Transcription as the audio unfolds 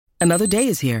Another day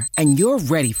is here, and you're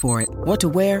ready for it. What to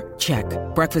wear? Check.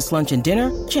 Breakfast, lunch, and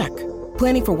dinner? Check.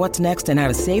 Planning for what's next and how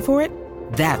to save for it?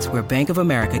 That's where Bank of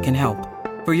America can help.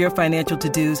 For your financial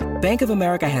to-dos, Bank of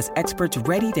America has experts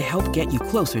ready to help get you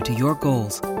closer to your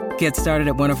goals. Get started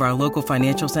at one of our local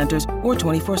financial centers or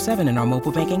 24/7 in our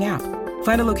mobile banking app.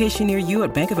 Find a location near you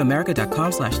at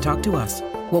bankofamerica.com/talktous.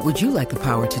 What would you like the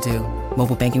power to do?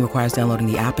 Mobile banking requires downloading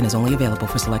the app and is only available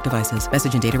for select devices.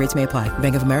 Message and data rates may apply.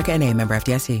 Bank of America N.A., member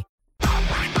FDIC.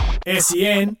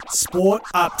 SEN Sport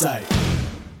Update.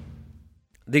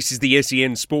 This is the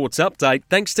SEN Sports Update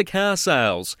thanks to Car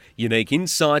Sales. Unique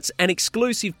insights and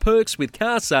exclusive perks with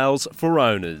car sales for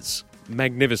owners.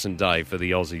 Magnificent day for the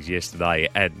Aussies yesterday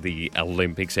at the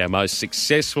Olympics. Our most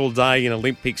successful day in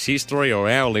Olympics history, or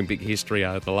our Olympic history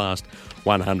over the last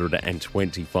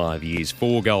 125 years.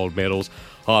 4 gold medals,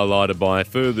 highlighted by a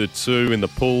further 2 in the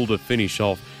pool to finish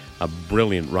off a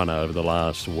brilliant run over the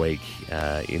last week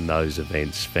in those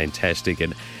events. Fantastic.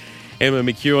 And Emma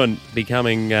McEwen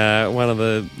becoming one of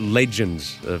the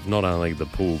legends of not only the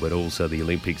pool but also the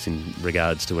Olympics in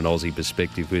regards to an Aussie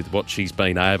perspective with what she's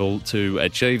been able to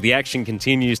achieve. The action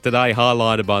continues today,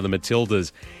 highlighted by the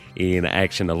Matildas in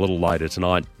action a little later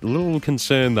tonight. A little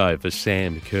concern though for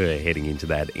Sam Kerr heading into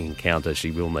that encounter.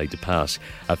 She will need to pass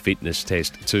a fitness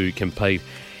test to compete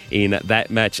in that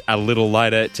match a little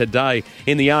later today.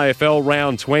 In the AFL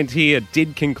round 20, it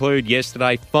did conclude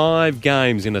yesterday. 5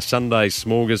 games in a Sunday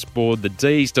smorgasbord. The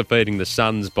D's defeating the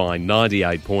Suns by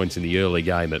 98 points in the early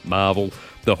game at Marvel.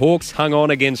 The Hawks hung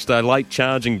on against a late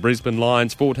charging Brisbane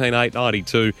Lions,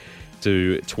 14-8-92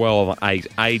 to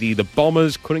 12-8-80. The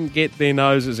Bombers couldn't get their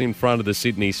noses in front of the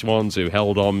Sydney Swans, who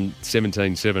held on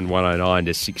 17-7-109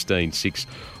 to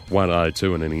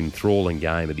 16-6-102 in an enthralling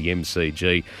game at the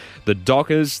MCG. The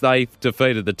Dockers, they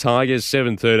defeated the Tigers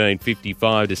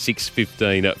 7-13-55 to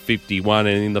 6-15-51.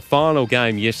 And in the final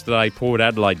game yesterday, Port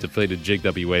Adelaide defeated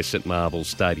GWS at Marvel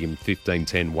Stadium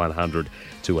 15-10-100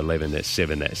 to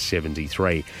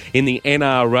 11-7-73. In the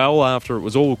NRL, after it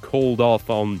was all called off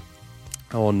on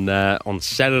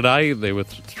Saturday, there were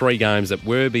 3 games that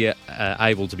were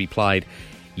able to be played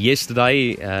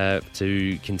yesterday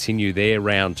to continue their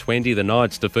round 20. The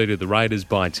Knights defeated the Raiders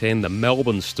by 10. The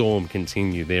Melbourne Storm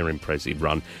continue their impressive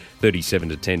run,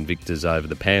 37-10 victors over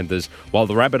the Panthers, while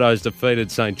the Rabbitohs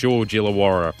defeated St George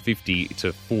Illawarra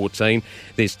 50-14.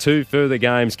 There's 2 further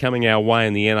games coming our way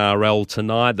in the NRL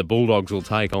tonight. The Bulldogs will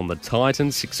take on the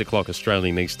Titans, 6 o'clock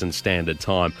Australian Eastern Standard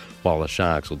Time, while the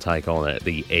Sharks will take on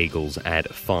the Eagles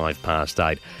at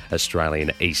 8:05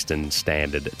 Australian Eastern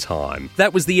Standard Time.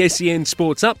 That was the SEN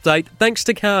Sports Update thanks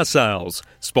to Car Sales.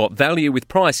 Spot value with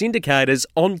price indicators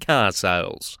on car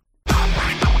sales.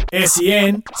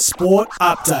 SEN Sport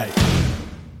Update.